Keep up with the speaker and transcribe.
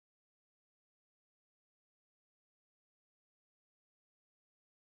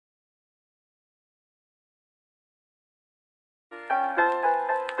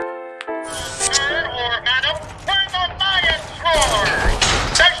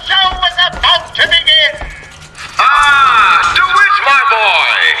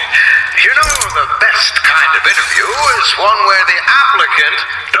One where the applicant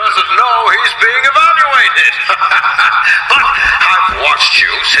doesn't know he's being evaluated. But I've watched you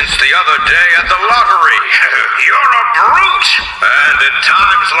since the other day at the lottery. You're a brute. And at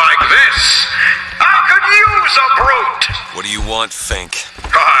times like this, I could use a brute. What do you want, Fink?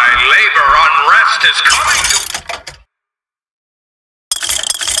 Labor unrest is coming to...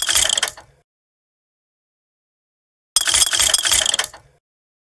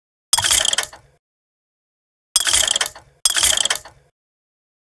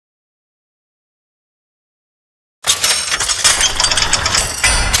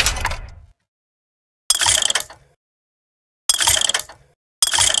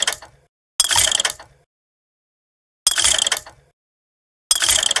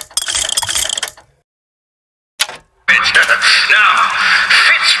 Now,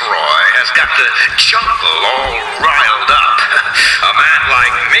 Fitzroy has got the jungle all riled up. A man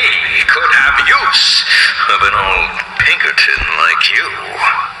like me could have use of an old Pinkerton like you.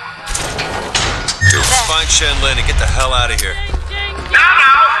 Find Shenlin and get the hell out of here.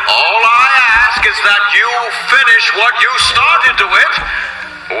 Now, all I ask is that you finish what you started to it.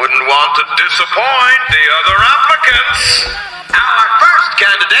 Wouldn't want to disappoint the other applicants. Our first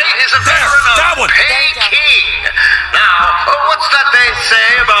candidate is a veteran of Peking. Now, what's that they say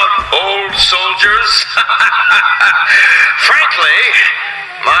about old soldiers? Frankly,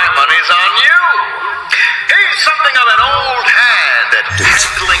 my money's on you. He's something of an old hand at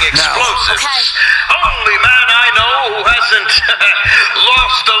handling explosives. Only man I know who hasn't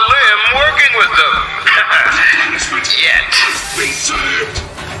lost a limb working with them. Yet.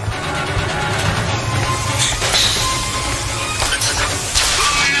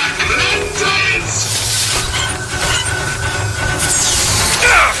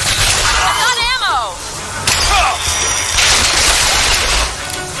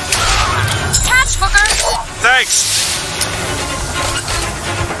 Thanks!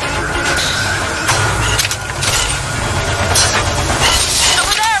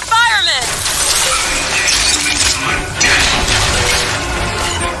 Over there, fireman!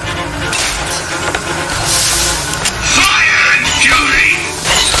 Fire and fury!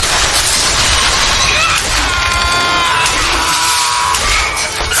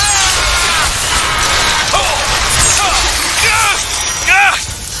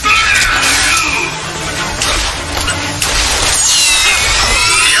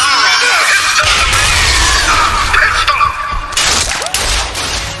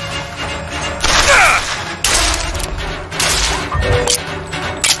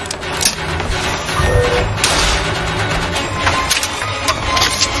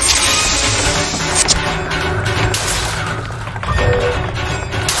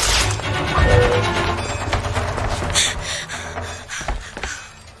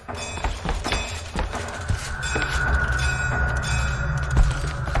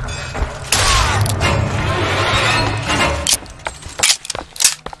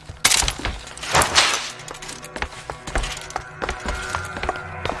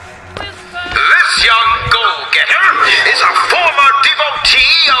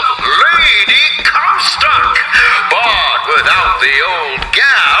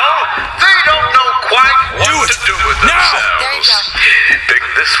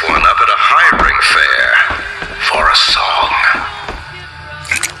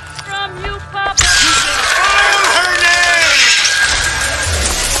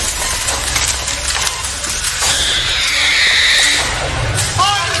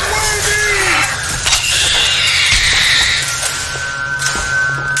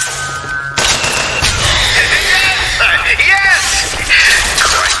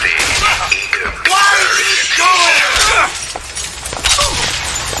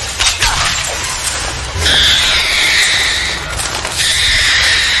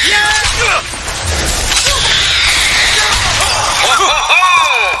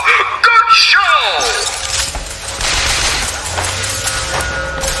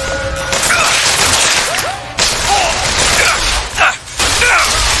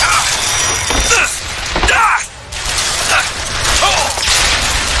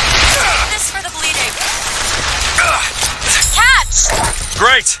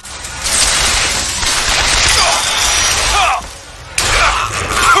 Great!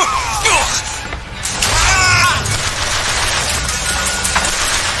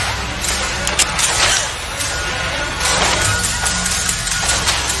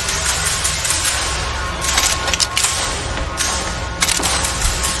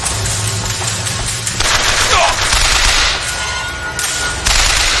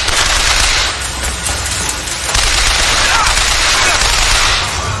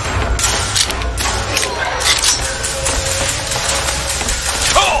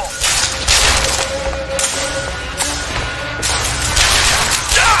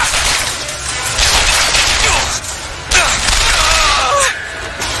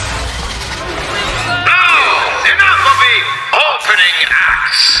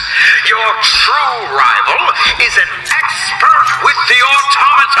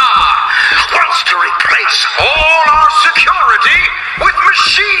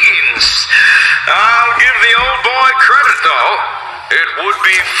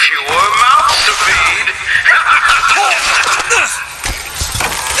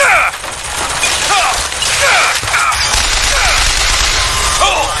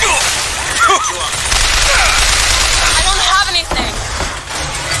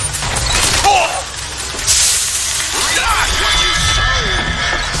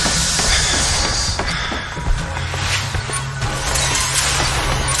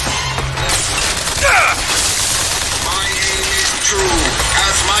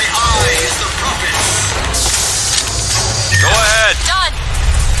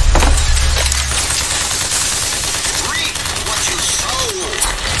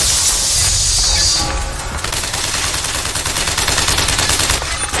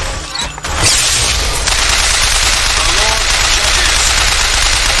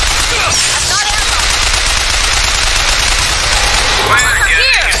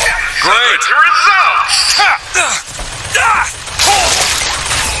 into results!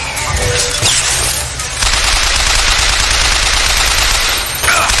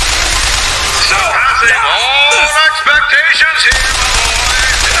 Surpassing all expectations here, my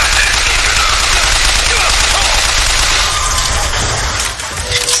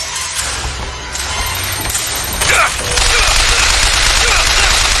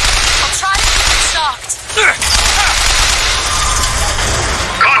I'll try to keep it shocked.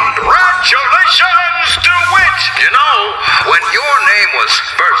 Congratulations, DeWitt! You know, when your name was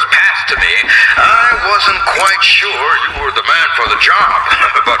first passed to me, I wasn't quite sure you were the man for the job.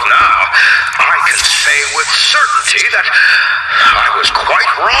 But now, I can say with certainty that I was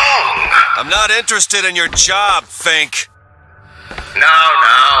quite wrong. I'm not interested in your job, Fink. Now,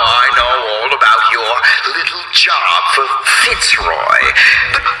 I know all about your little job for Fitzroy.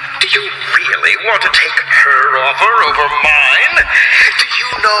 But do you really want to take her offer over mine? Do you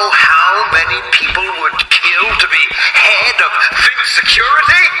know how many people would kill to be head of Fink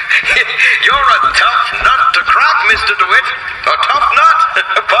Security? You're a tough nut to crack, Mr. DeWitt. A tough nut.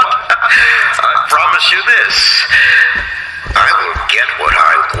 But I promise you this. I will get what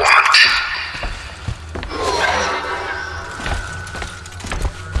I want.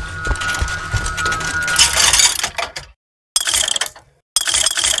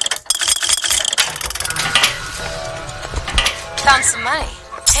 Found some money.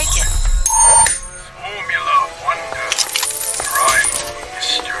 Take it. Formula Wonder. Crime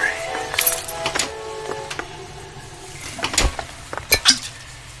Mystery.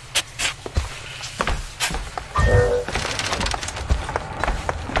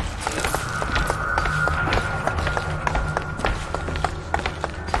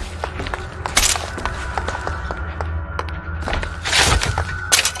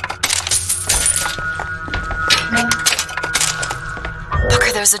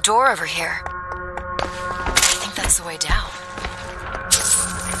 Booker, there's a door over here. I think that's the way down.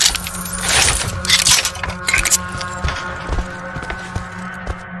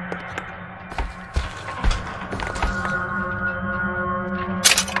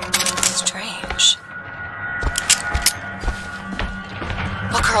 Strange.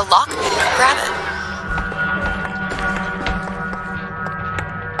 Booker, a lockpick. Grab it.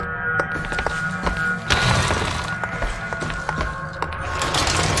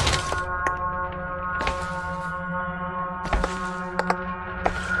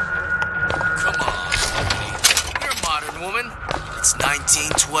 It's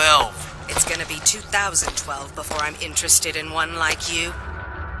 1912. It's gonna be 2012 before I'm interested in one like you.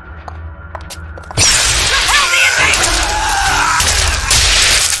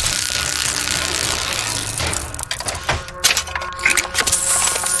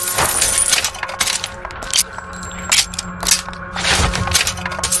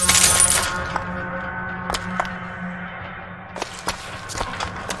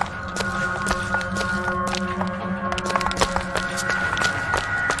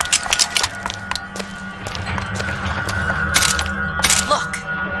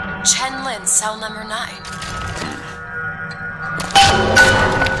 Cell number 9.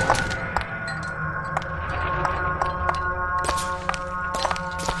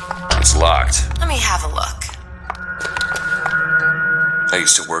 It's locked. Let me have a look. I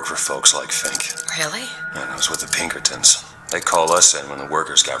used to work for folks like Fink. Really? And I was with the Pinkertons. They call us in when the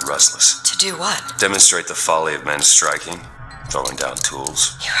workers got restless. To do what? Demonstrate the folly of men striking, throwing down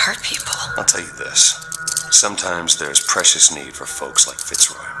tools. You hurt people. I'll tell you this. Sometimes there's precious need for folks like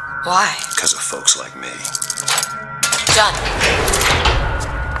Fitzroy. Why? Because of folks like me. Done.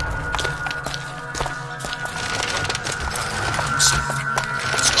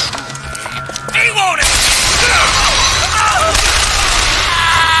 He won't it!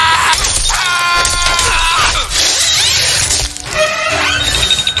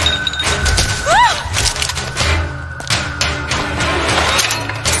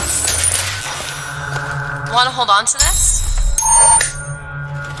 Want to hold on to this?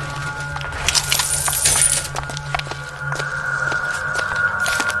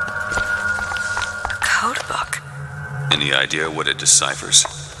 Any idea what it deciphers?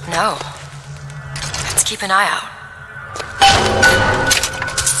 No. Let's keep an eye out.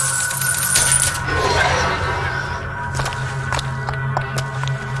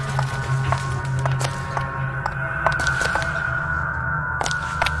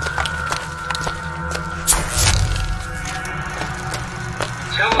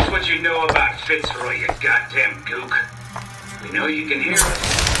 Tell us what you know about Fitzroy, you goddamn gook. We know you can hear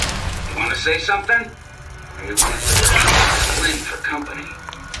us. You want to say something? Or you want to win for company?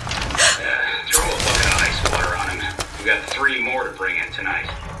 Throw a bucket of ice water on him. We got 3 more to bring in tonight.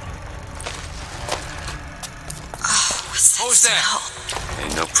 Who's that? Smell.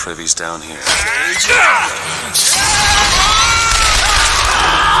 Ain't no privies down here.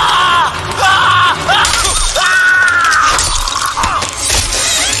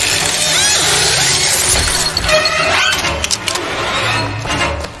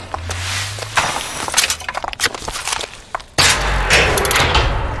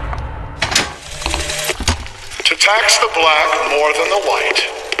 To tax the black more than the white,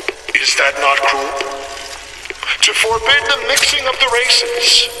 is that not cruel? To forbid the mixing of the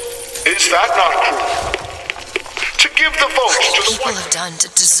races, is that not cruel? To give the vote to the People white... have done to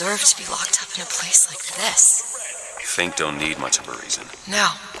deserve to be locked up in a place like this. Fink don't need much of a reason.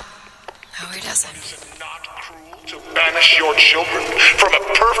 No. No, he doesn't. Is it not cruel to banish your children from a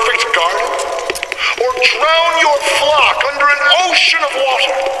perfect garden? Or drown your flock under an ocean of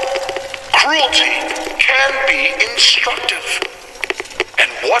water? Cruelty can be instructive. And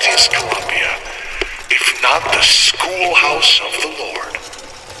what is Columbia, if not the schoolhouse of the Lord?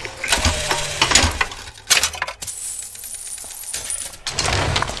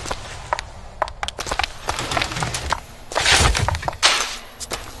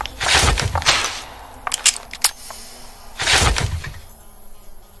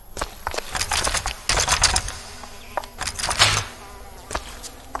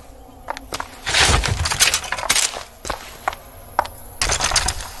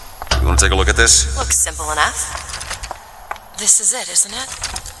 Take a look at this? Looks simple enough. This is it, isn't it?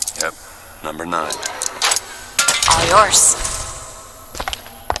 Yep, number 9. All yours.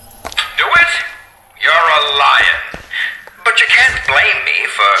 Dewitt, you're a lion. But you can't blame me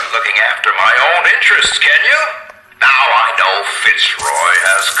for looking after my own interests, can you? Now I know Fitzroy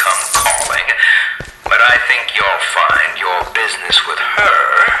has come calling, but I think you'll find your business with her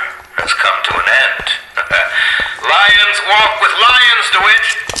has come to an end. Lions walk with lions,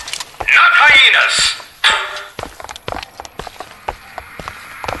 Dewitt. Not hyenas!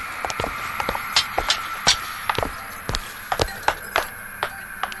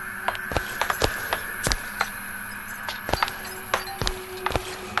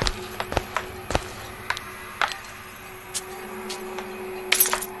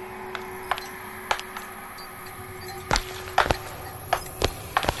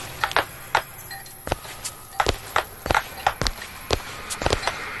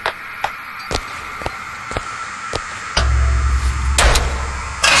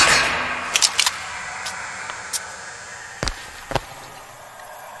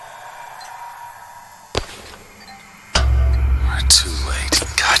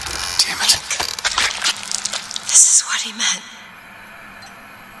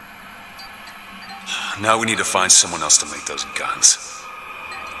 Now we need to find someone else to make those guns.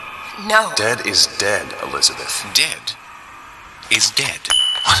 No. Dead is dead, Elizabeth. Dead is dead.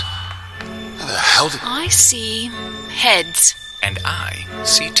 What? How the hell did... I see heads. And I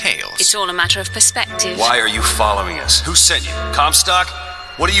see tails. It's all a matter of perspective. Why are you following us? Who sent you? Comstock?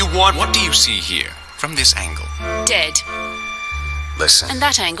 What do you want? What do you see here, from this angle? Dead. Listen. And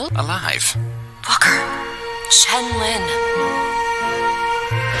that angle? Alive. Booker. Chen Lin.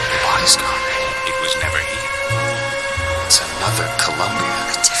 The body's gone. It was never here. It's another Columbia.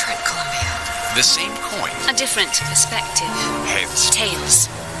 A different Columbia. The same coin. A different perspective. Heads. Tails.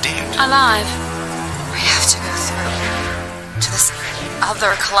 Dead. Alive. We have to go through to this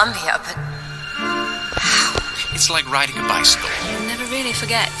other Columbia, but how? It's like riding a bicycle. One never really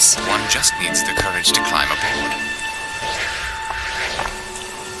forgets. One just needs the courage to climb aboard.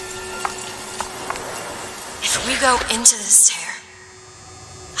 If we go into this tear,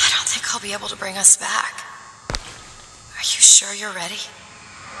 I don't think I'll be able to bring us back. Are you sure you're ready?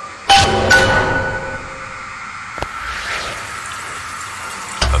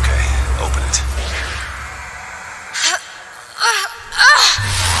 Okay, open it.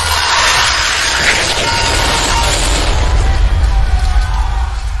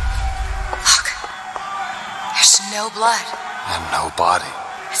 Look. There's no blood. And no body.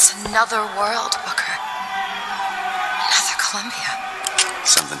 It's another world, Booker. Another Columbia.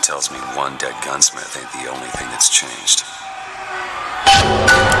 Something tells me one dead gunsmith ain't the only thing that's changed.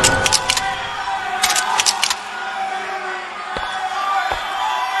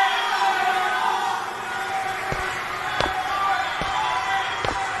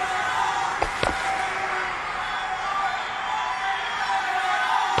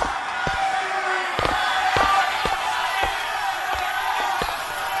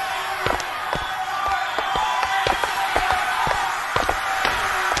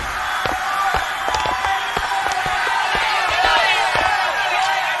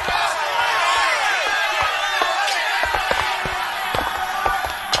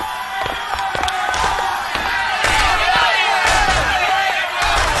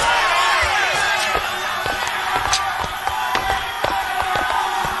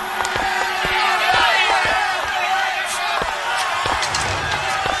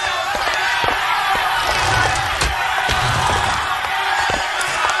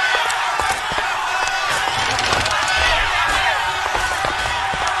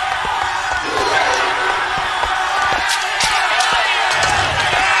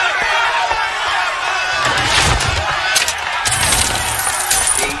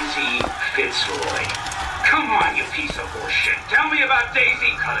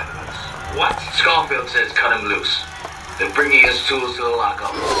 easy, cut him loose. What? Schofield says cut him loose. Then bringing his tools to the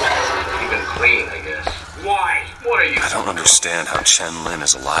lockup. Keep him clean, I guess. Why? What are you? I don't understand how Chen Lin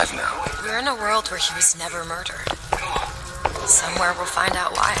is alive now. We're in a world where he was never murdered. Somewhere we'll find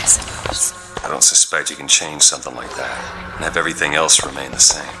out why, I suppose. I don't suspect you can change something like that and have everything else remain the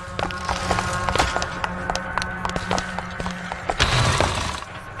same.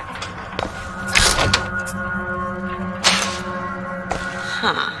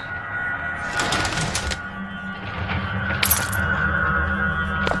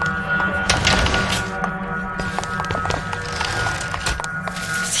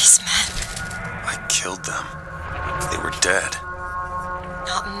 These men. I killed them. They were dead.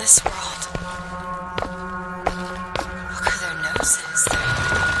 Not in this world. Look at their noses.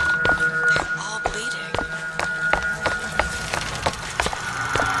 They're all bleeding.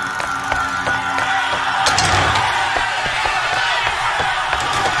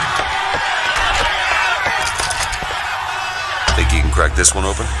 Think you can crack this one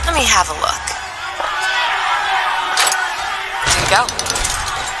open? Let me have a look. Here you go.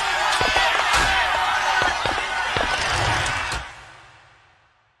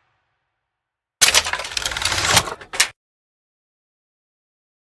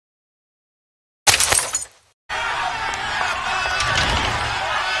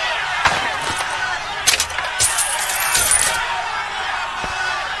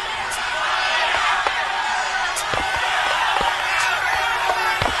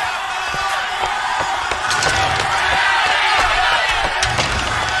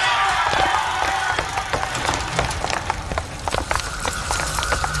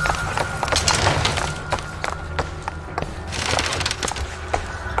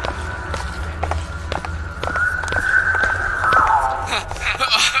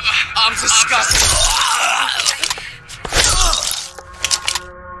 I'm disgusted.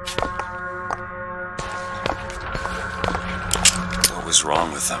 What was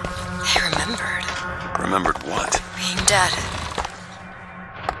wrong with them? They remembered. Remembered what? Being dead.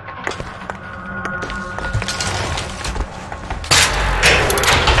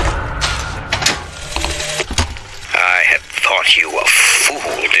 I had thought you a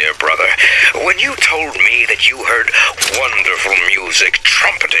fool, dear brother, when you told me that you heard wonderful music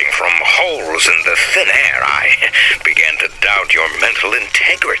trumpeting from holes in the thin air. I began to doubt your mental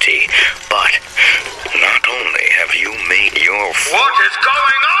integrity. But not only have you made your... What is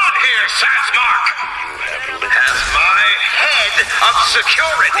going on here, Sazmark? As my head of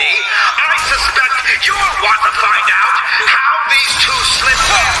security, I suspect you'll want to find out how these two slipped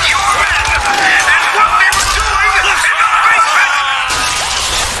off you ran and what they were doing in the basement!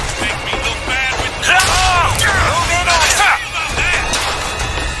 Make me look bad with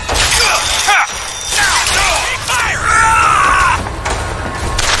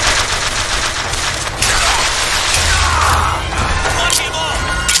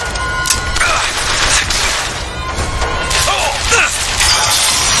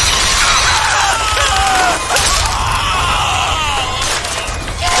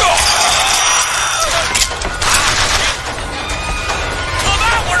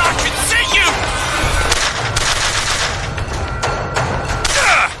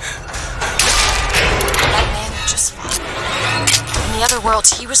world,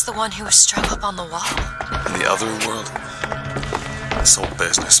 he was the one who was strung up on the wall. In the other world, this whole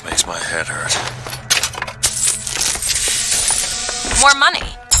business makes my head hurt. More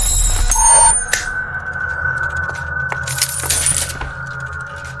money.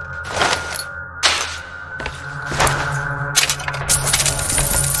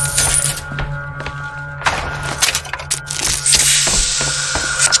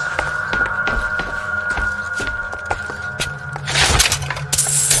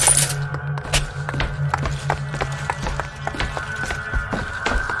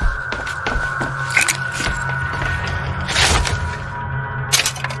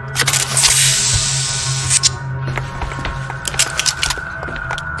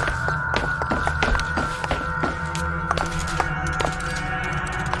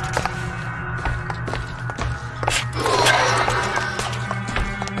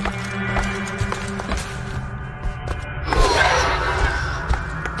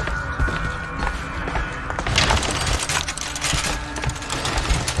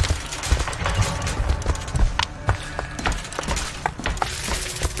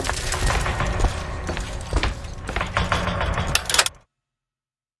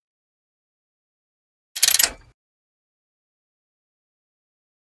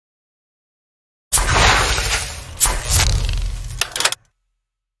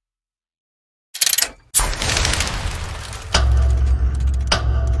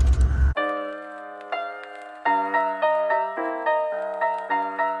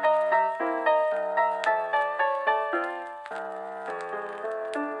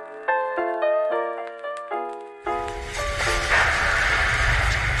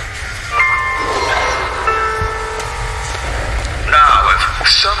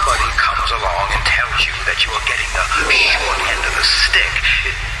 that you are getting the short end of the stick.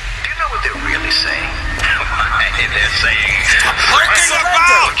 Do you know what they're really saying? They're saying,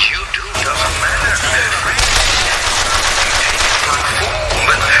 what you do doesn't matter. Friend, you take it for a fool,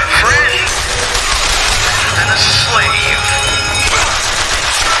 but friend, better than a slave.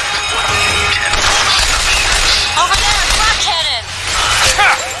 Over there, black cannon!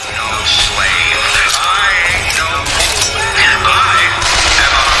 No slave. I ain't no fool. I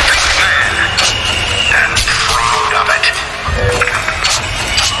am a big man, and proud of it.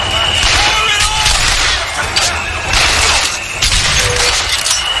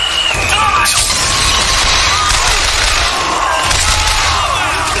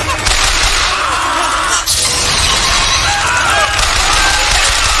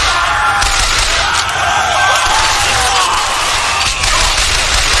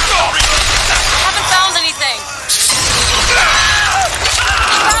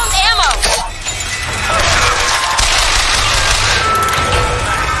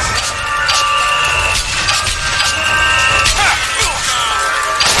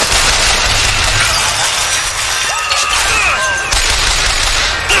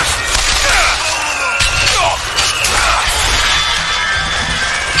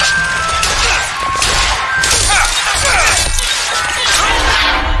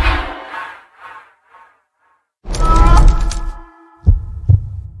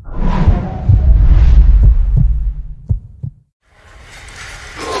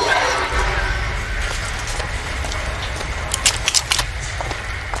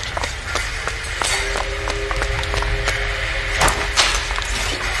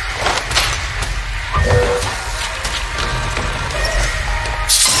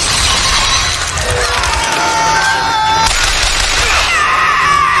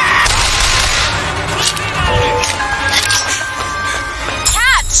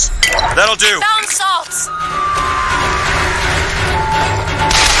 That'll do. Found salts!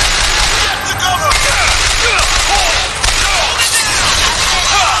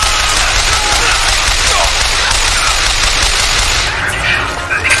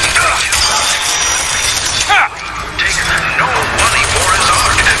 No money for his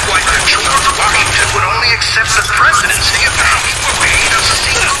art. Why, George Washington would only accept the presidency if he paid a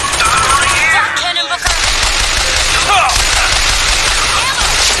single dollar a year. Black cannon, Booker!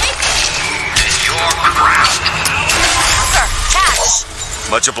 Your craft. Booker, catch!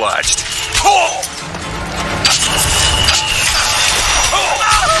 Much obliged.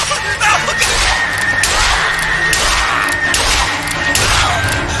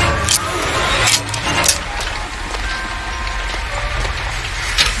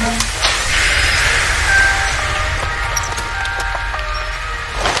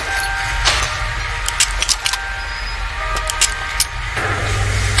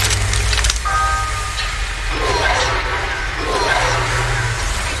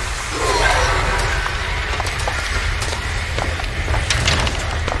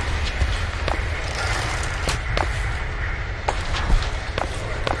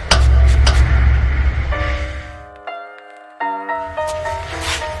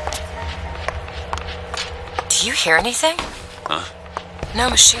 Do you hear anything? Huh? No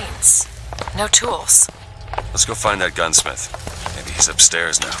machines. No tools. Let's go find that gunsmith. Maybe he's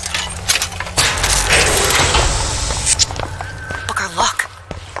upstairs now. Booker, look.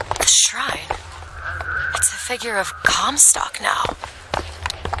 The shrine. It's a figure of Comstock now.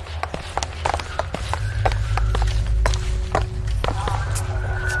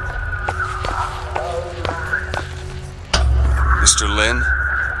 Mr. Lin?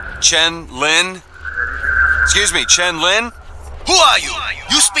 Chen Lin? Excuse me, Chen Lin? Who are you?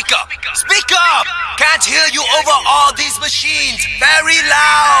 You speak up! Speak up! Can't hear you over all these machines! Very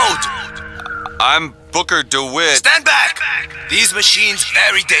loud! I'm Booker Dewitt. Stand back! These machines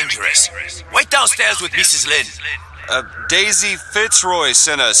very dangerous. Wait downstairs with Mrs. Lin. Daisy Fitzroy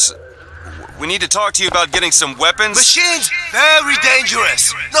sent us. We need to talk to you about getting some weapons. Machines very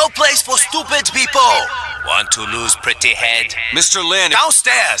dangerous. No place for stupid people. Want to lose pretty head? Mr. Lin.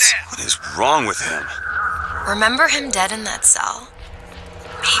 Downstairs! What is wrong with him? Remember him dead in that cell?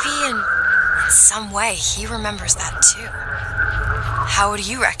 Maybe in some way he remembers that too. How would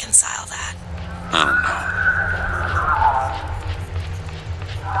you reconcile that? I don't know.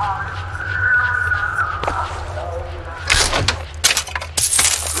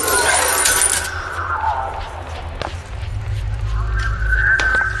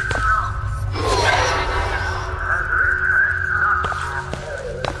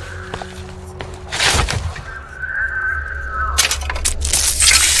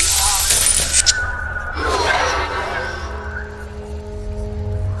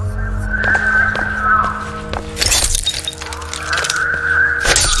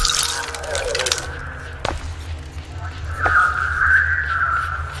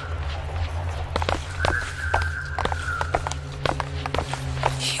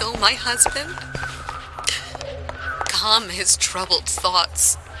 my husband. Calm his troubled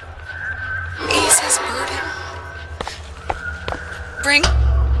thoughts. Ease his burden. Bring...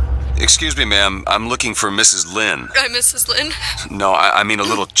 Excuse me, ma'am. I'm looking for Mrs. Lin. I'm Mrs. Lin. No, I mean a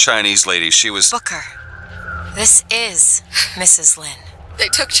little Chinese lady. She was... Booker, this is Mrs. Lin. They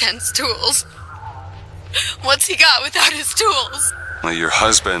took Chen's tools. What's he got without his tools? Well, your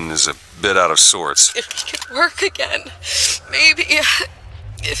husband is a bit out of sorts. If he could work again, maybe...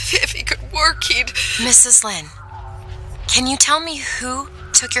 If he could work, he'd... Mrs. Lin, can you tell me who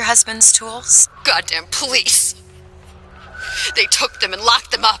took your husband's tools? Goddamn police. They took them and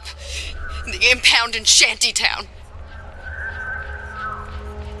locked them up in the impound in Shantytown.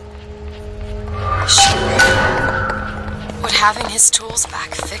 Would having his tools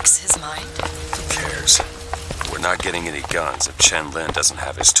back fix his mind? Who cares? We're not getting any guns if Chen Lin doesn't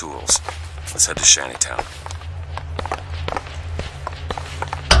have his tools. Let's head to Shantytown.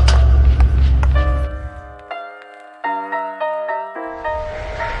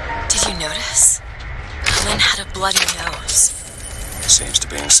 Did you notice? Lin had a bloody nose. Seems to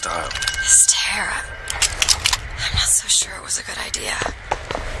be in style. This tear. I'm not so sure it was a good idea.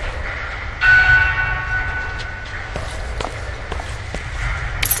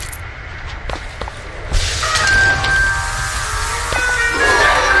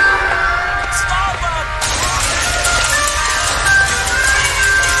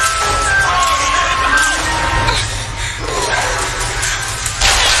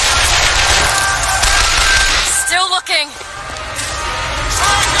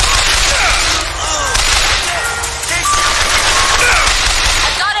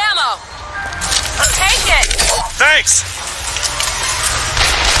 Thanks!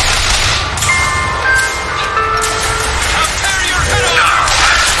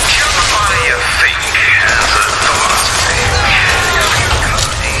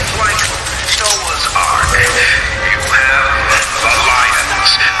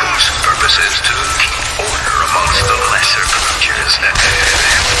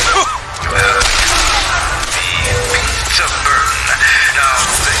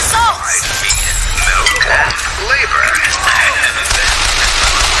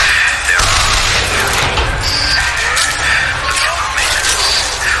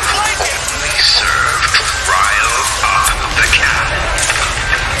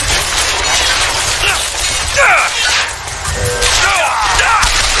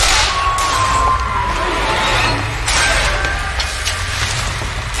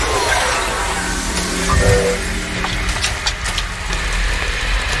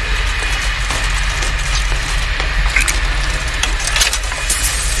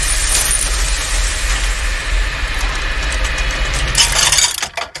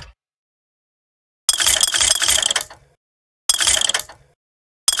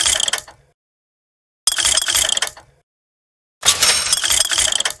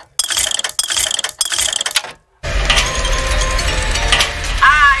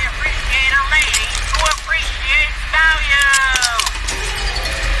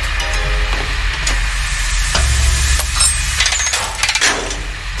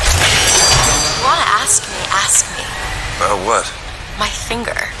 What? My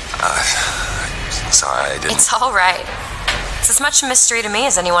finger. Sorry, I didn't... It's all right. It's as much a mystery to me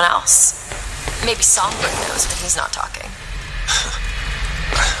as anyone else. Maybe Songbird knows, but he's not talking.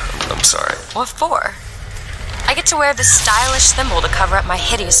 I'm sorry. What for? I get to wear this stylish thimble to cover up my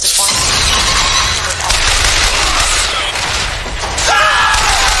hideous deformity.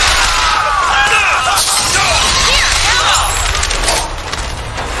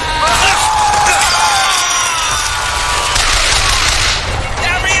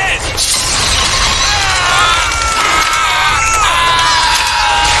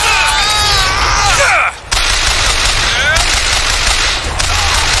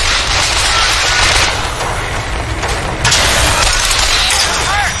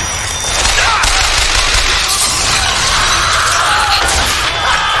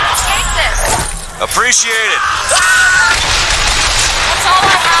 Appreciate it. That's all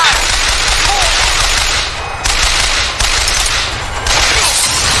I have.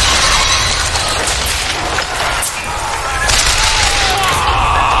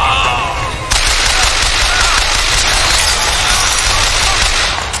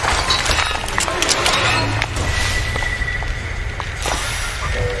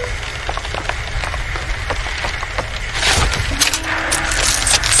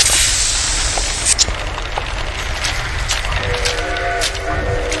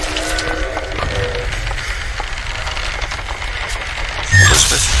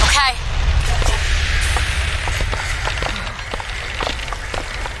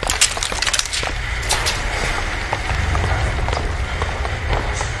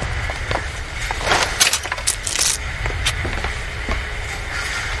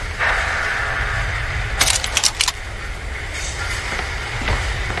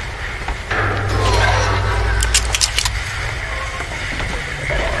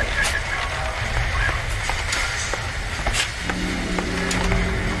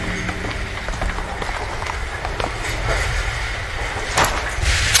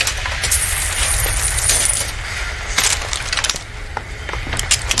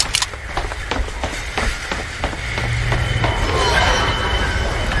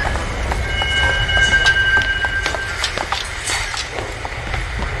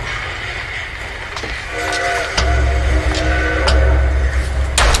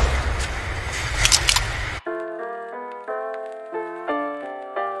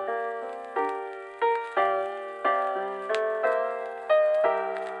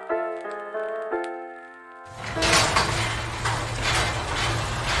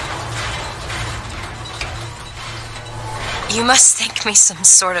 You must think me some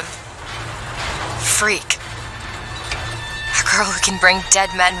sort of freak. A girl who can bring dead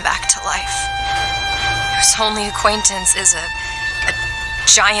men back to life. Whose only acquaintance is a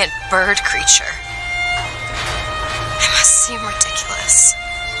giant bird creature. It must seem ridiculous.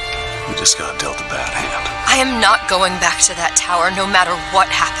 You just got dealt a bad hand. I am not going back to that tower no matter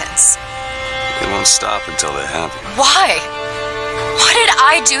what happens. They won't stop until they have you. Why? What did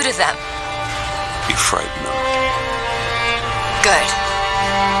I do to them? You frighten them. Good.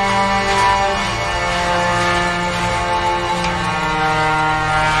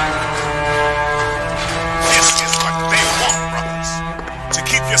 This is what they want, brothers. To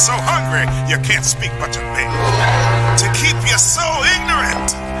keep you so hungry, you can't speak much of me. To keep you so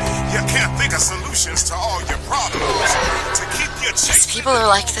ignorant, you can't think of solutions to all your problems. To keep you These people are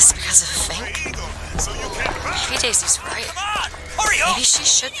like this because of Fink. Maybe Daisy's right. Maybe she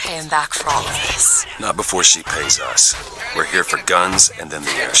should pay him back for all of this. Not before she pays us. We're here for guns and then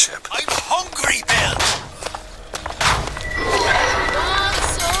the airship. I'm hungry, man.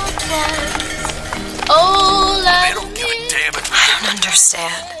 They don't give a damn if I don't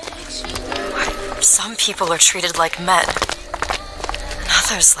understand. Why some people are treated like men, and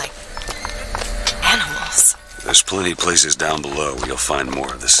others like animals. There's plenty of places down below where you'll find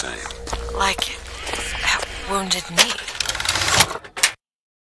more of the same. Like at Wounded Knee.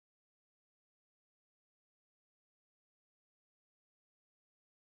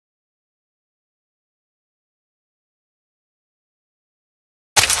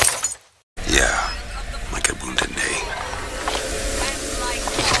 Yeah, like a Wounded Knee.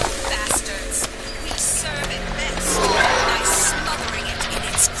 Bastards. We serve it best by smothering it in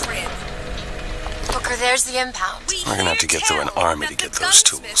its crib. Booker, there's the impound. We're gonna have to get through an army to get those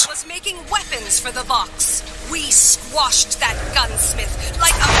tools. Was making weapons for the Vox. We squashed that gunsmith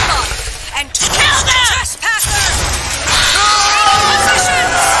like a bug and kill them! Trespassers!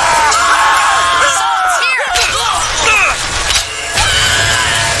 Assault's here!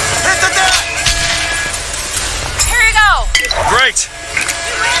 Here you go! Great!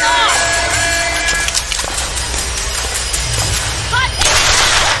 You ran off!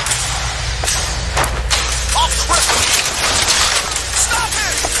 Stop it!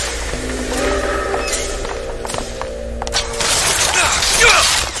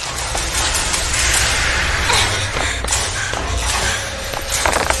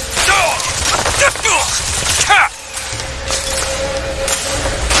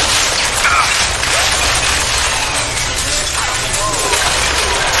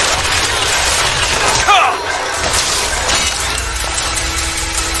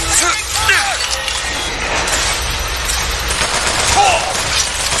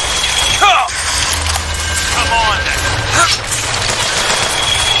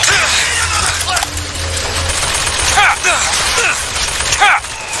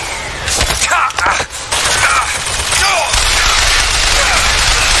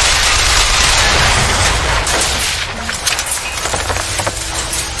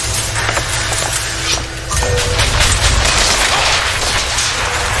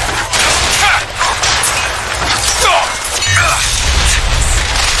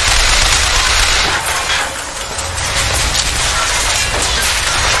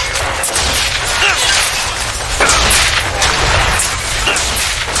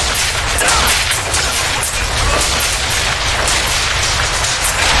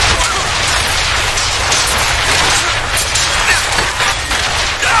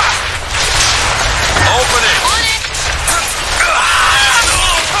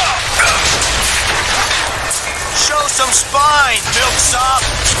 Some spine, milksop!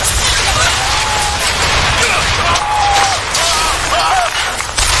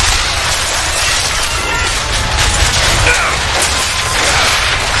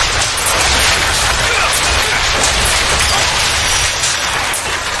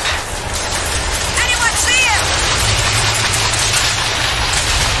 Anyone see him?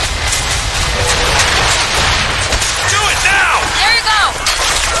 Do it now! There you go!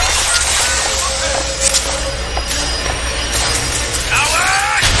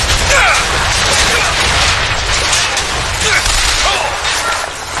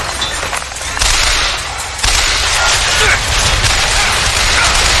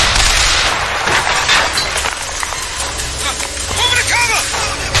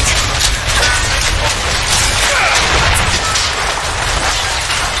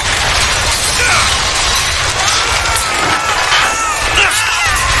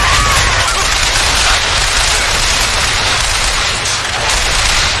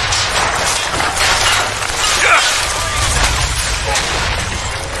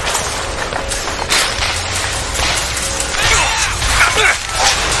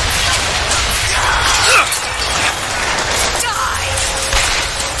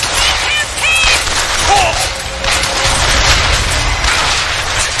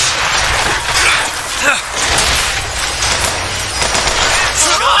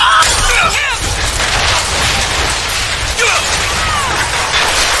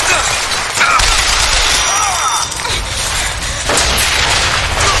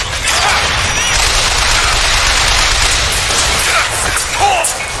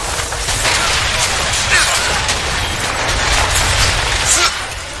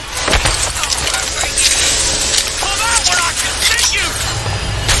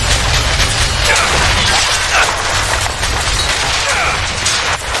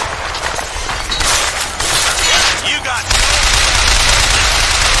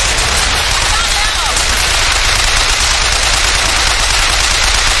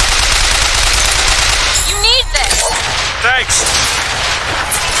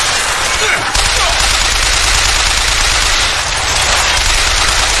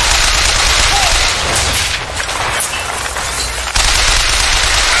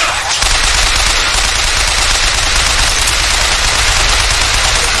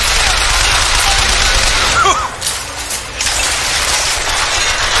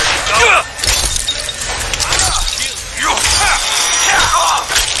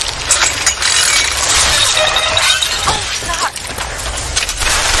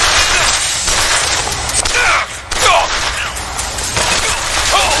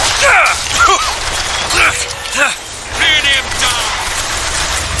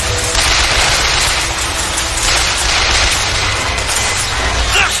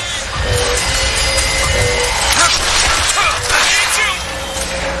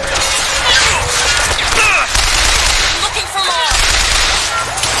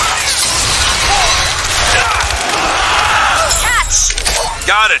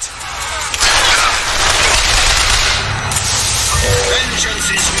 Got it. Vengeance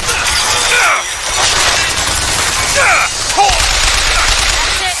is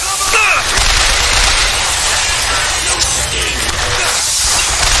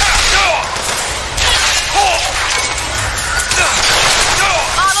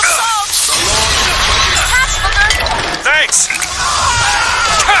Thanks.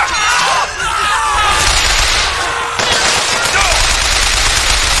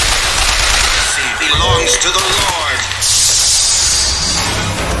 belongs to the Lord.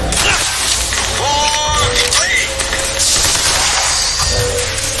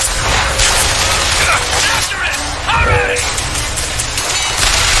 After it! Hurry!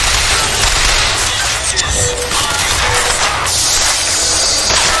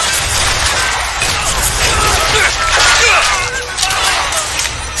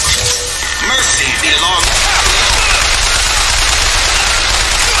 Mercy belongs.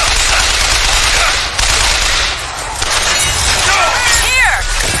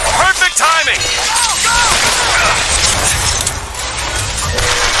 Perfect timing!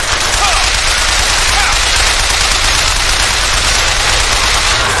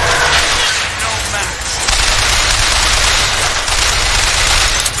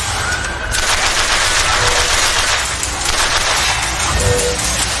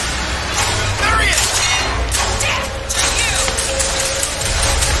 There he is!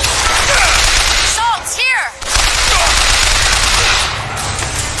 Salt's here!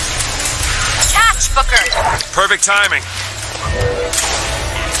 Catch, Booker! Perfect timing.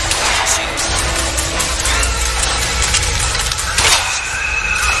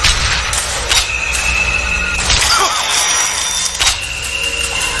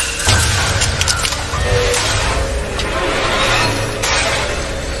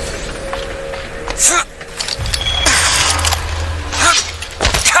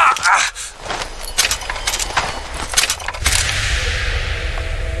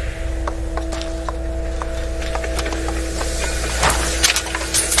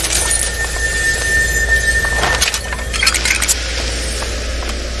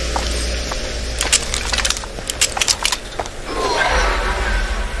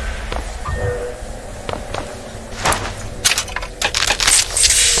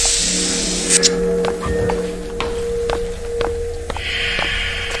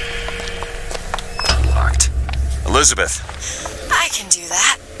 Elizabeth. I can do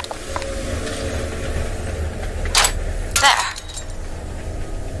that. There.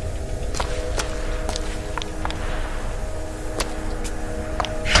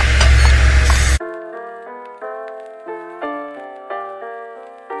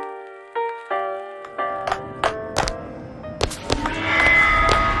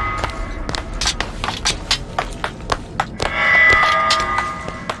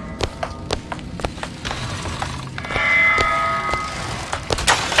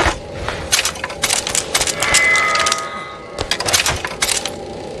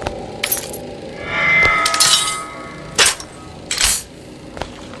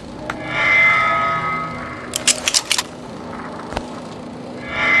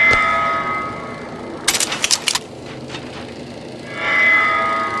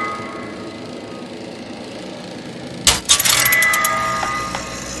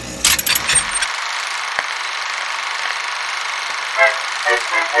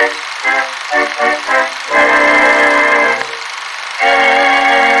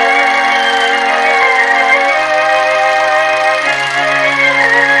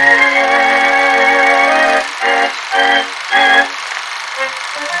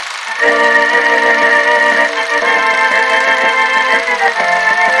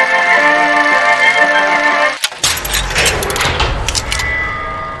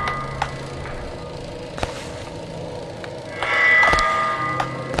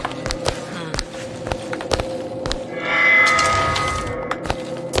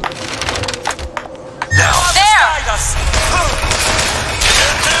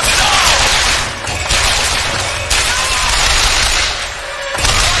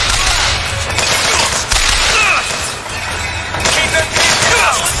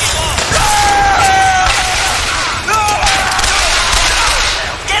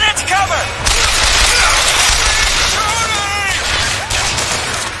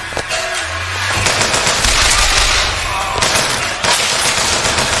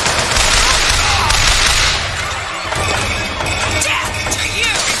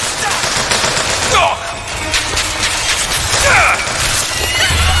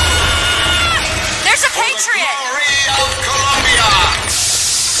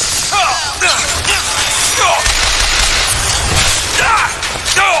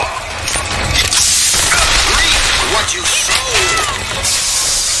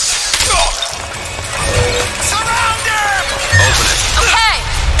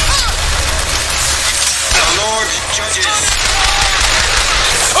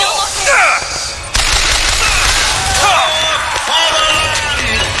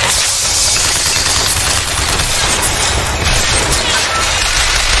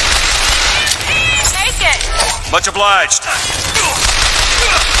 Much obliged.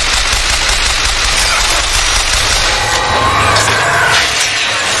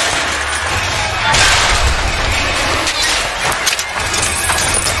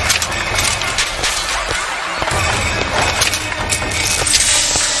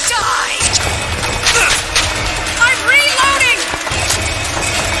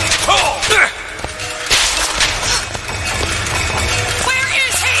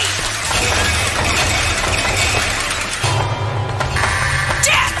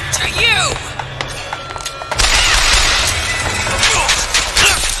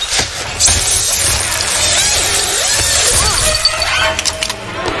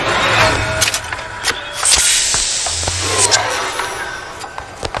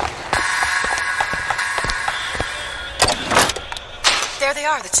 There they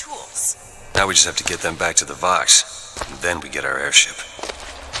are, the tools. Now we just have to get them back to the Vox, and then we get our airship.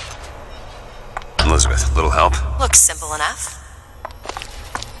 Elizabeth, little help? Looks simple enough.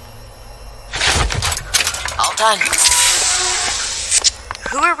 All done.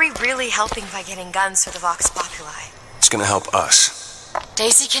 Who are we really helping by getting guns for the Vox Populi? It's gonna help us.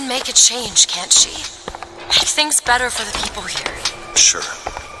 Daisy can make a change, can't she? Make things better for the people here. Sure.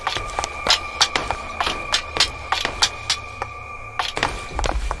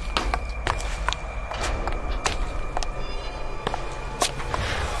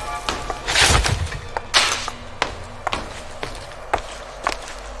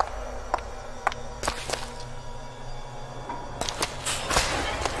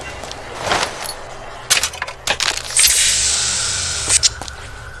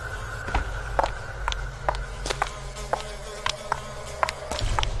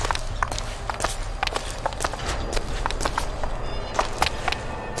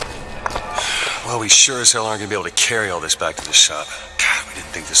 Well, we sure as hell aren't gonna be able to carry all this back to the shop. God, we didn't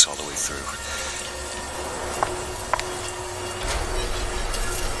think this all the way through.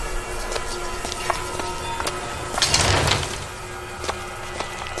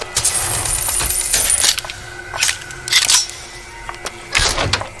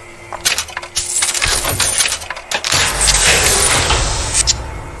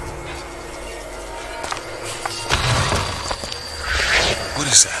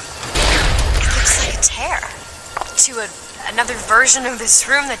 What is that? To another version of this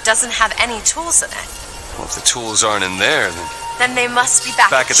room that doesn't have any tools in it. Well, if the tools aren't in there, then they must be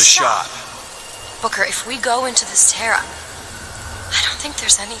back at the shop. Booker, if we go into this Terra, I don't think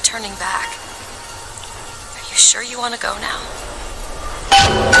there's any turning back. Are you sure you want to go now?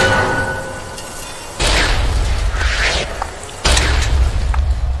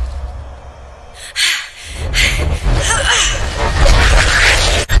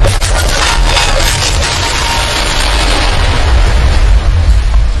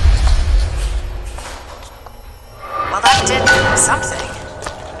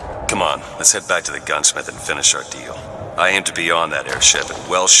 Come on, let's head back to the gunsmith and finish our deal. I aim to be on that airship and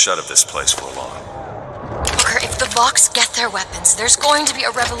well shut of this place for long. Booker, if the Vox get their weapons, there's going to be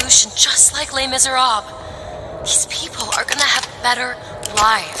a revolution just like Les Miserables. These people are gonna have better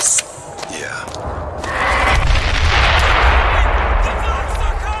lives. Yeah.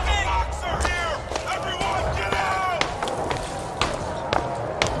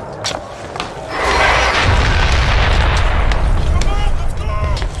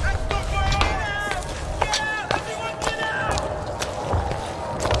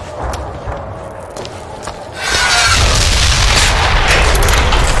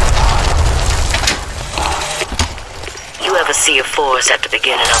 See a forest at the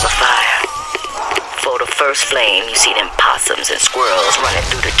beginning of a fire. For the first flame, you see them possums and squirrels running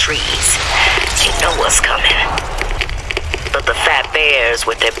through the trees. You know what's coming. But the fat bears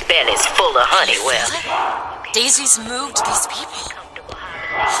with their bellies full of honey, well... Daisy's moved these people.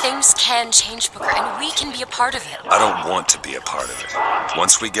 Things can change, Booker, and we can be a part of it. I don't want to be a part of it.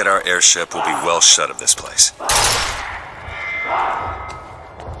 Once we get our airship, we'll be well shut of this place.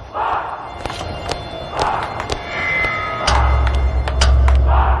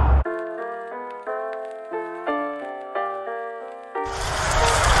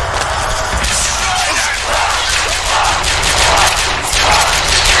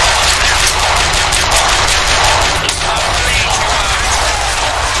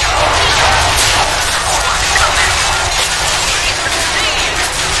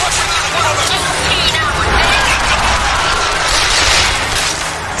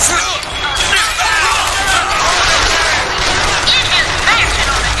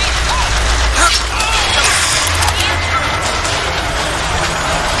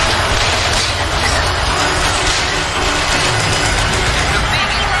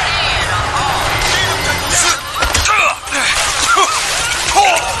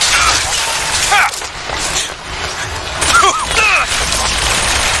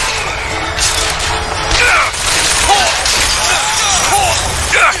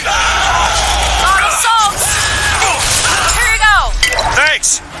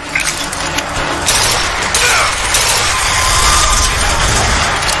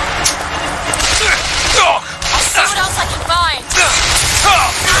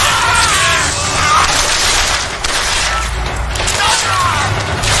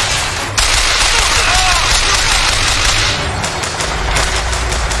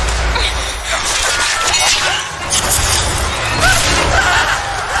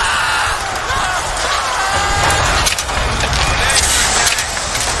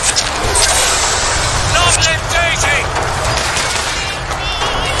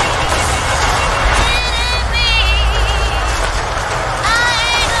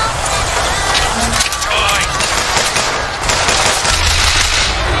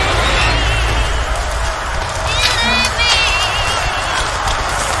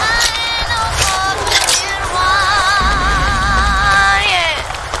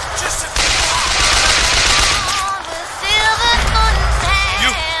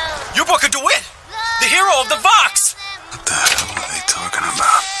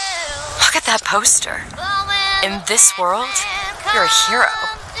 poster. In this world, you're a hero.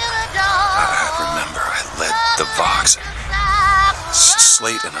 I remember I led the Vox.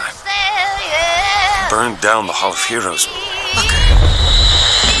 Slate and I burned down the Hall of Heroes. Booker.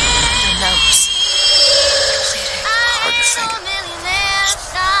 Your nose. Bleeding. Hard to think.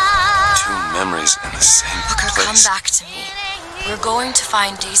 Two memories in the same Booker, place. come back to me. We're going to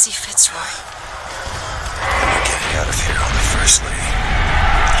find Daisy Fitzroy. We're getting out of here on the First Lady.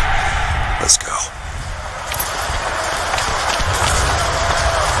 Let's go.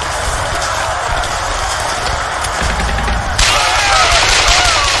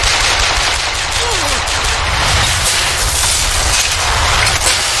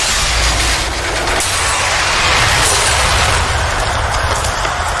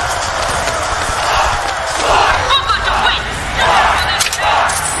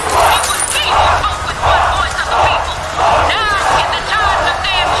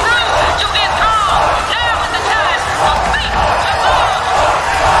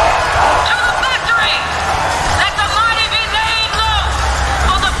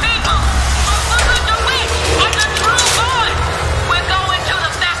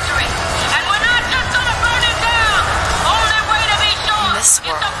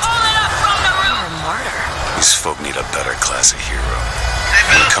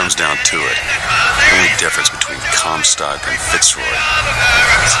 Down to it. The only difference between Comstock and Fitzroy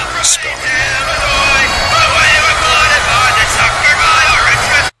is how we spell it.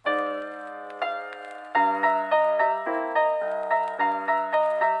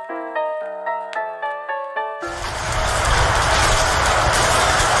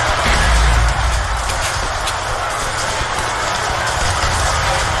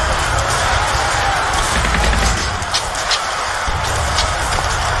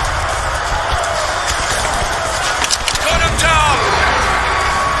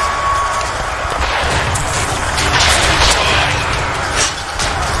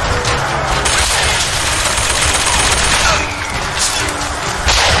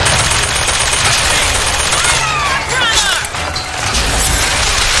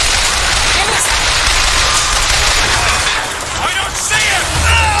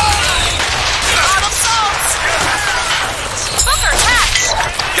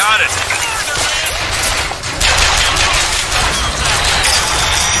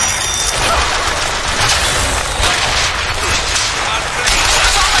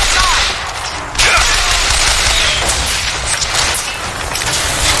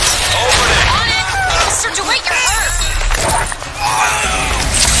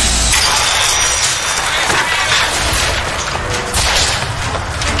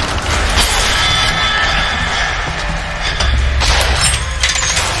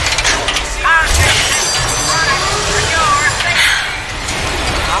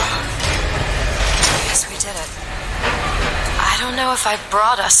 If I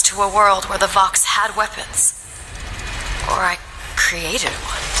brought us to a world where the Vox had weapons, or I created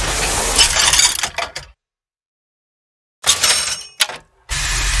one.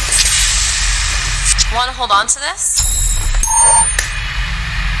 Want to hold on to this?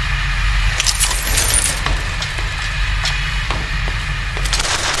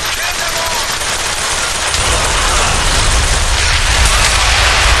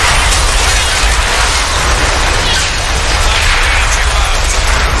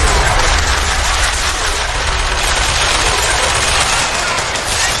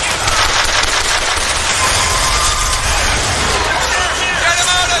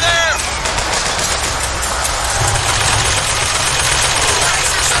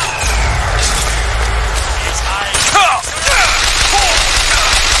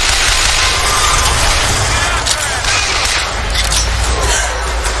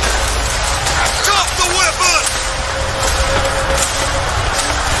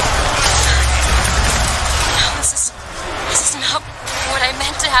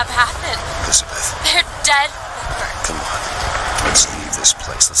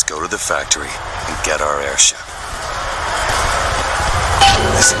 Factory and get our airship.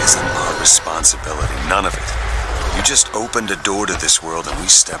 This isn't our responsibility, none of it. You just opened a door to this world and we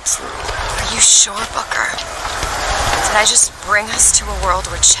stepped through. Are you sure, Booker? Did I just bring us to a world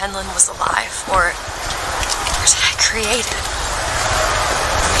where Chenlin was alive, or did I create it?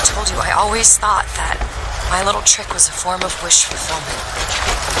 I told you I always thought that my little trick was a form of wish fulfillment.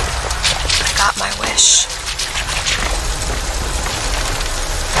 I got my wish.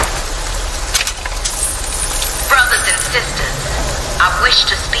 Brothers and sisters, I wish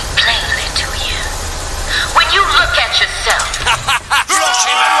to speak plainly to you. When you look at yourself, Flush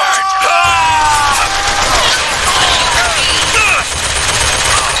him out!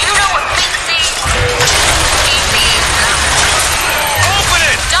 you know what big C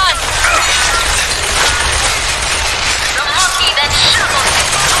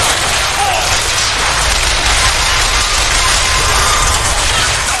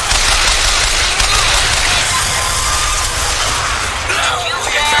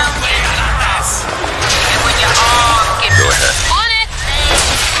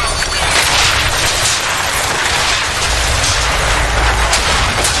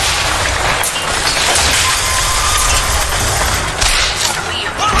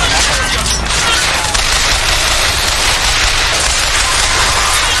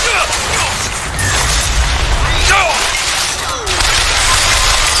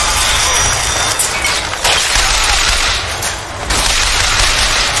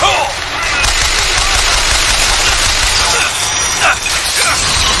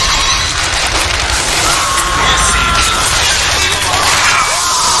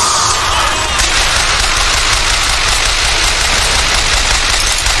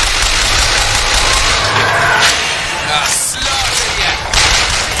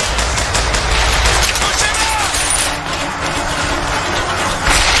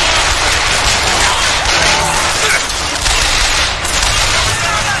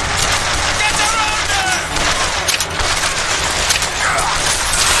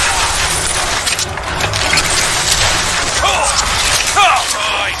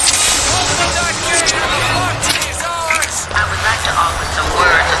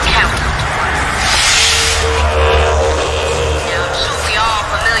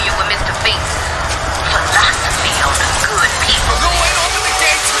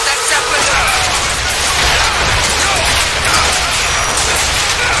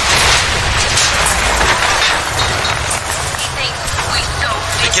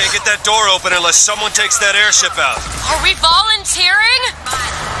Can't get that door open unless someone takes that airship out. Are we volunteering?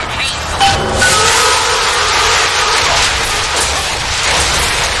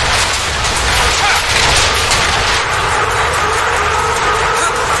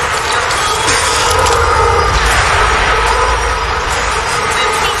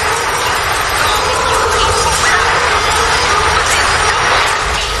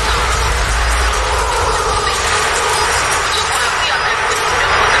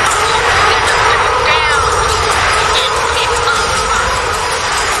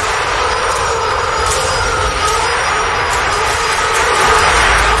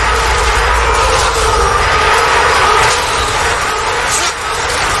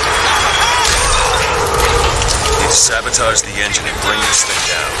 Sabotage the engine and bring this thing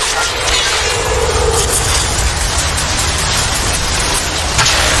down.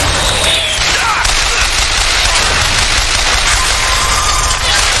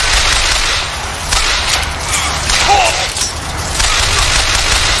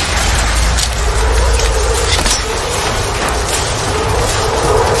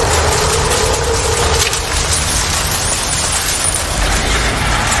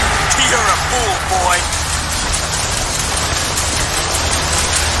 You're a fool, boy.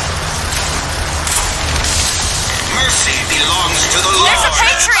 Mercy belongs to the Lord. There's a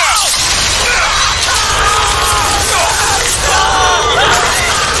patriot!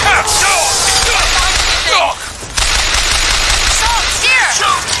 Salt, steer!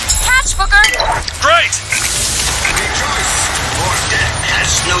 Catch, Booker! Great! Rejoice, for death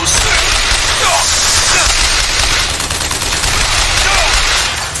has no sting.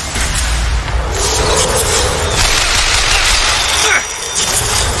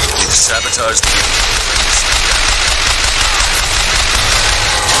 Need to sabotage the engine and bring this thing down.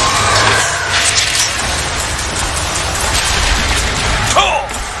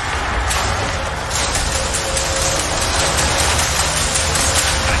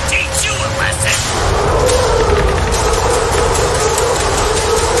 I'll teach you a lesson.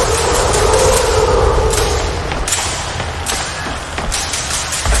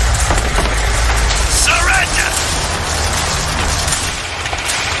 Surrender!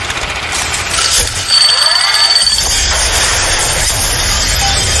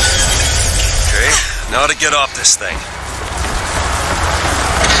 Okay, now to get off this thing.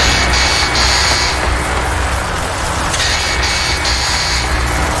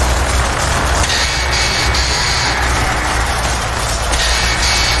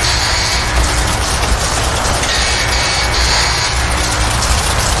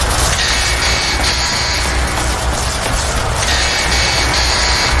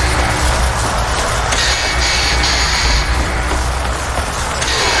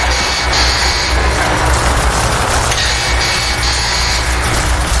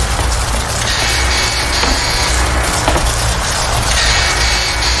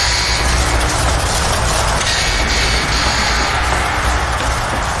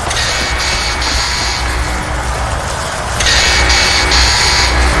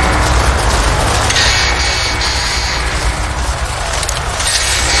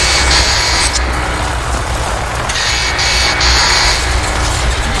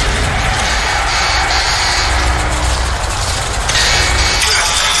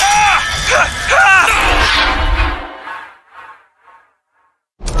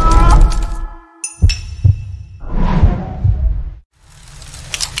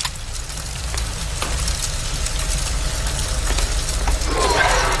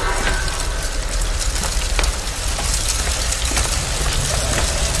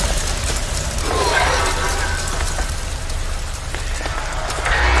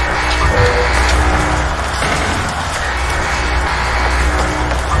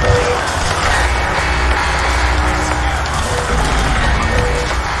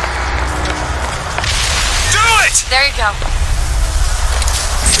 There you go.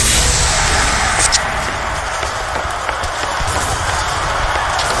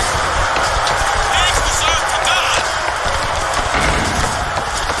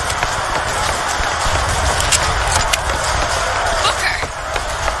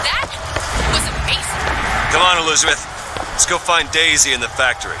 Come on, Elizabeth. Let's go find Daisy in the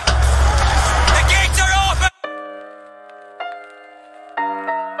factory. The gates are open!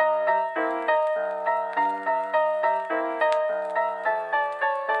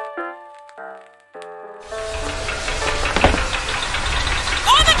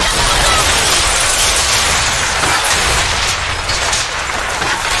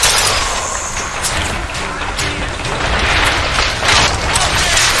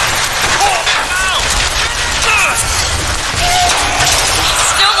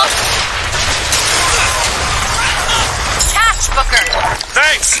 Still looking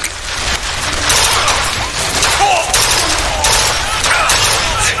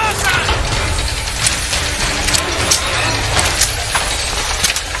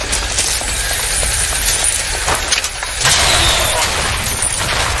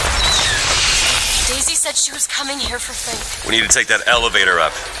She was coming here for Fink. We need to take that elevator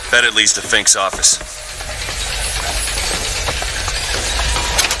up. Bet it leads to Fink's office.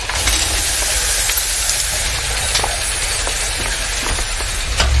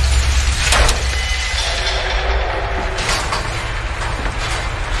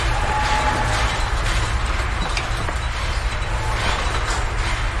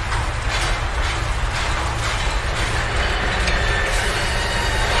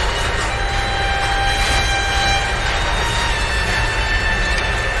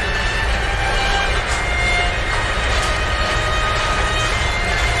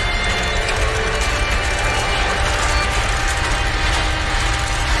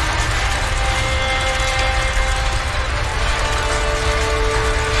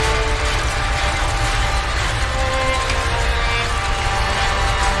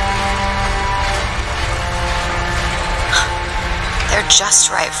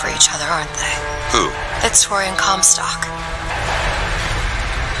 Just right for each other, aren't they? Who? Fitzroy and Comstock.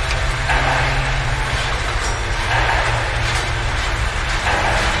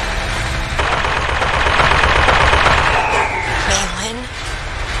 Maylin?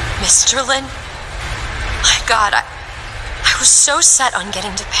 Mr. Lin? My God, I was so set on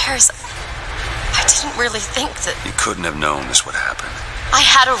getting to Paris. I didn't really think that... You couldn't have known this would happen. I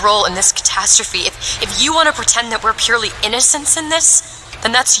had a role in this catastrophe. If you want to pretend that we're purely innocents in this,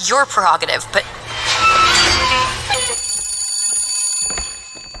 then that's your prerogative, but...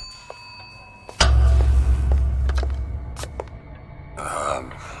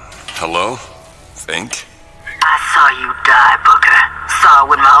 Hello? Fink? I saw you die, Booker. Saw it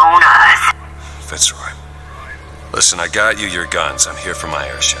with my own eyes. Fitzroy. Listen, I got you your guns. I'm here for my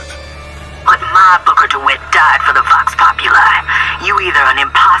airship. But my Booker Dewitt died for the Vox Populi. You either an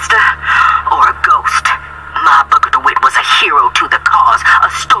imposter or a ghost. My Booker Dewitt was a hero to the cause, a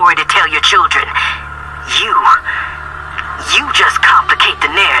story to tell your children. You just complicate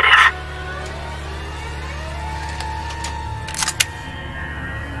the narrative.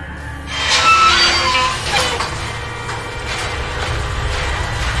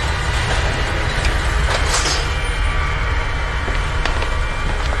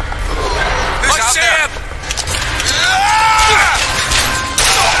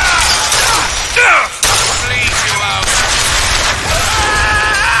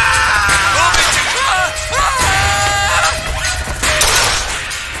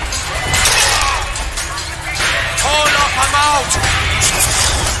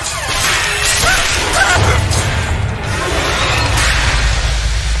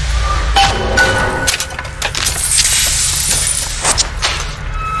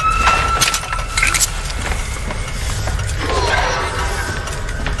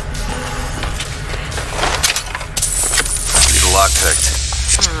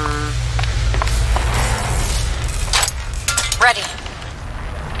 Ready.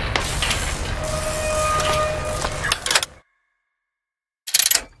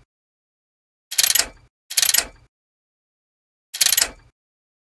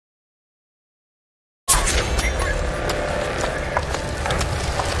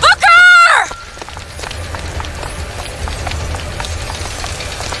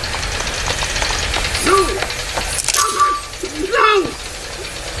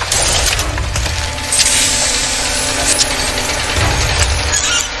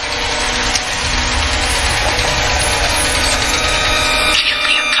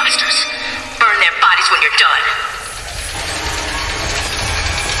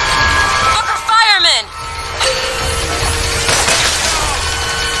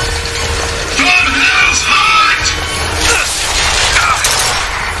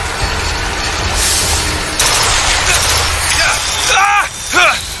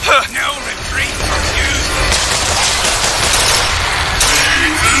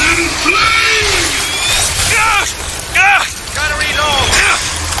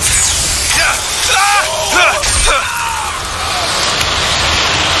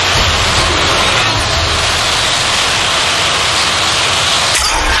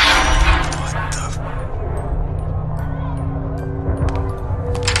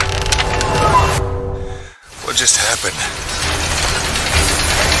 What just happened?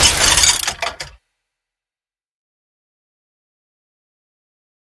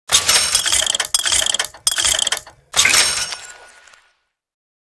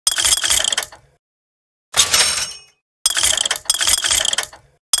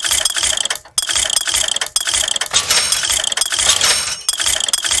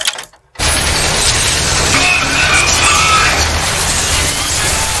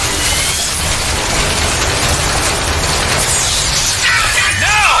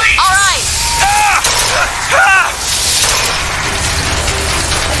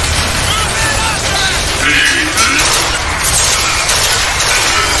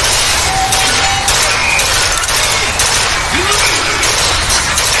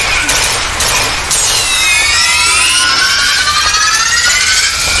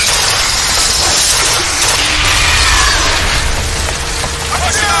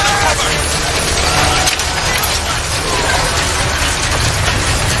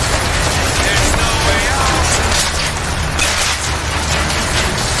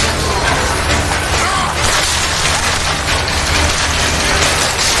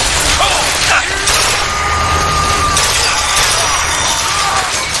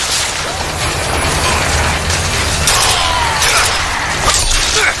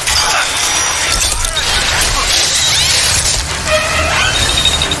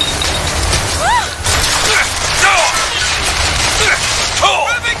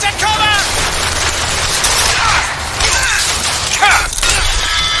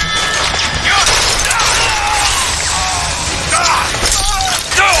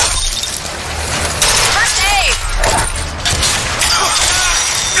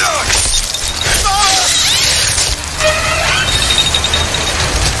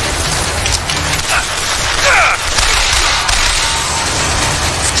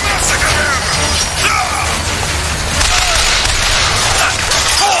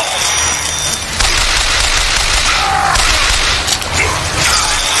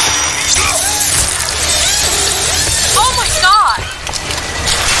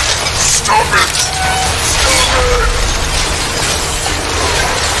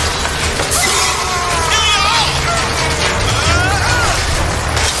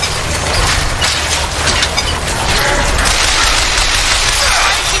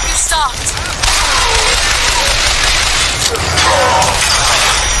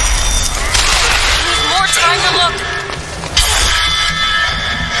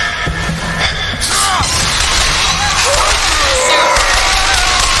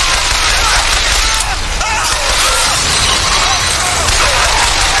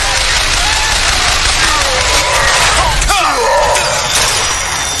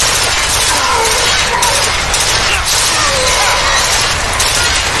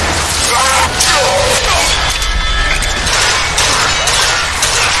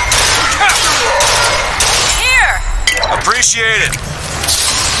 initiated.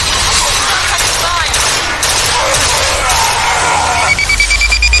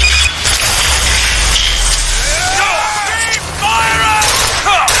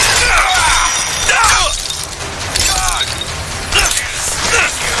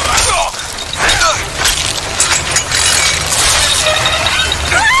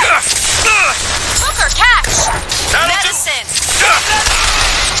 Booker, catch! Medicine!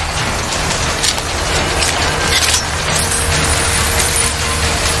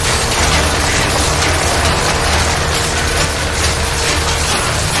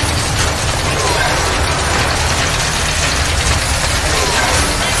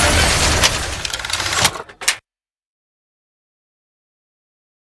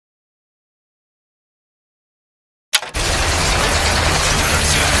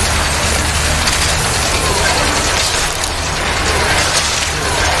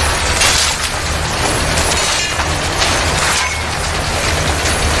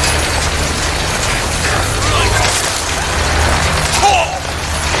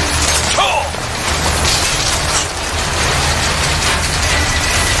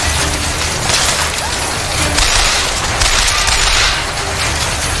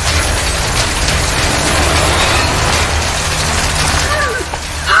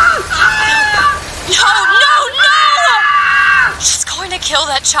 Kill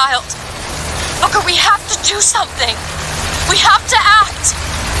that child. Booker, we have to do something. We have to act.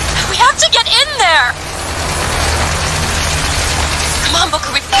 We have to get in there. Come on,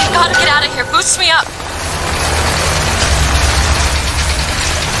 Booker, we've got to get out of here. Boost me up.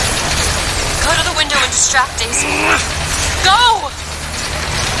 Go to the window and distract Daisy. Go!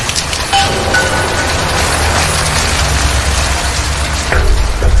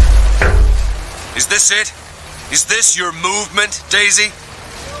 Is this it? Is this your movement, Daisy?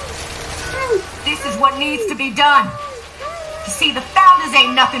 This is what needs to be done. You see, the founders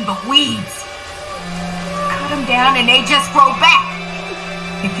ain't nothing but weeds. Cut them down and they just grow back.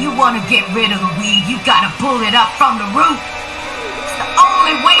 If you want to get rid of the weed, you gotta pull it up from the root. It's the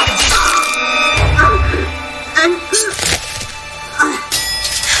only way to do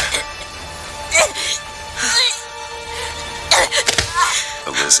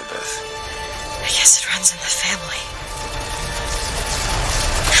Elizabeth. I guess it runs in the family.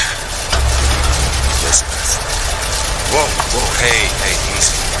 Elizabeth. Whoa, hey,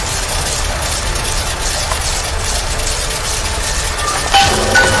 easy.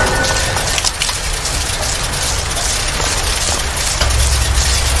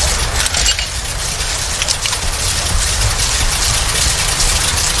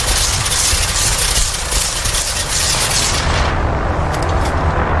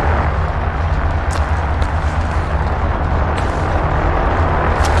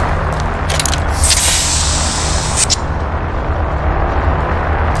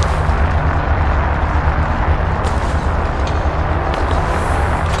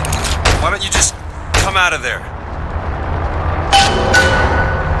 Out of there.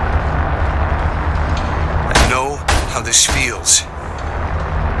 I know how this feels.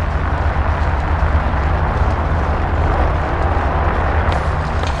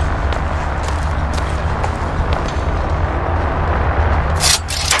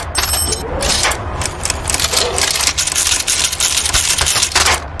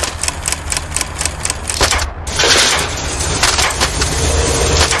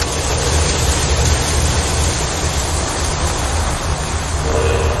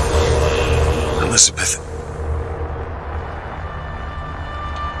 Elizabeth.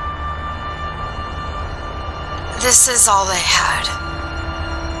 This is all they had.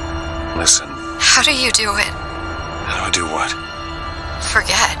 Listen. How do you do it? How do I do what?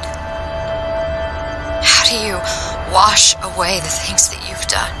 Forget. How do you wash away the things that you've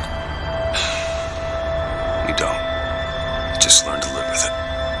done? You don't. You just learn to live with it.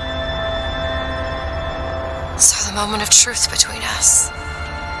 So the moment of truth between us.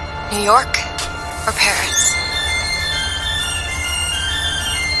 New York or Paris?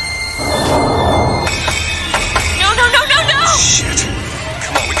 No! Shit.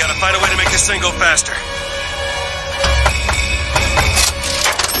 Come on, we gotta find a way to make this thing go faster.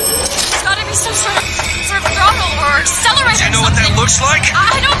 There's gotta be some sort of throttle or accelerator. Do you know what that looks like?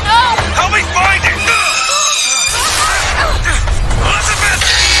 I don't know. Help me find it! Elizabeth!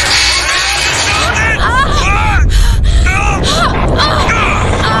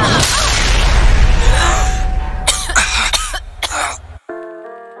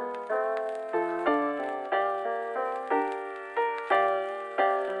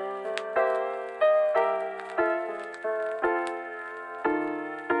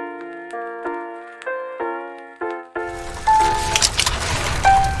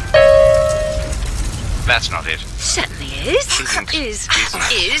 That's not it. Certainly is. Isn't. Is.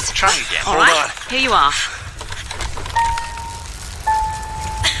 Try again. All right. Here you are.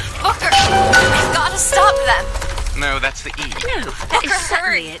 Booker, we've got to stop them. No, that's the E. No, that is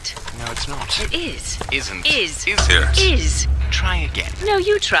certainly it. No, it's not. It is. Isn't. Is. Isn't. Is. Try again. No,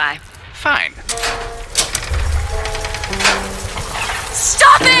 you try. Fine.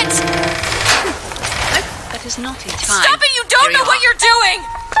 Stop it! That is not it. Fine. Stop it! You don't know what you're doing!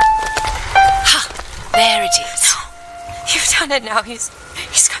 Ha! There it is. You've done it now. He's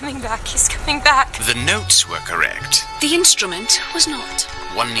coming back. He's coming back. The notes were correct. The instrument was not.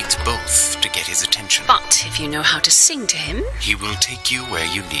 One needs both to get his attention. But if you know how to sing to him, he will take you where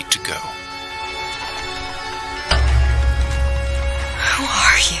you need to go. Who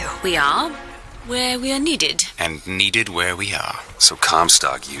are you? We are where we are needed. And needed where we are. So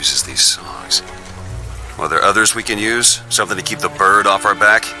Comstock uses these songs. Well, are there others we can use? Something to keep the bird off our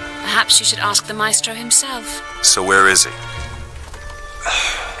back? Perhaps you should ask the maestro himself. So where is he?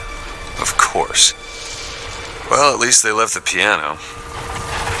 Of course. Well, at least they left the piano.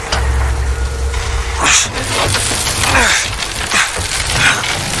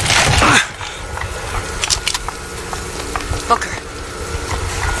 Booker.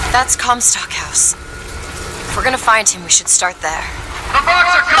 That's Comstock House. If we're gonna find him, we should start there. The Vox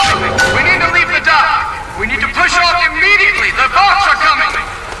are coming! We need to leave the dock! We need to push off immediately! The Vox are coming!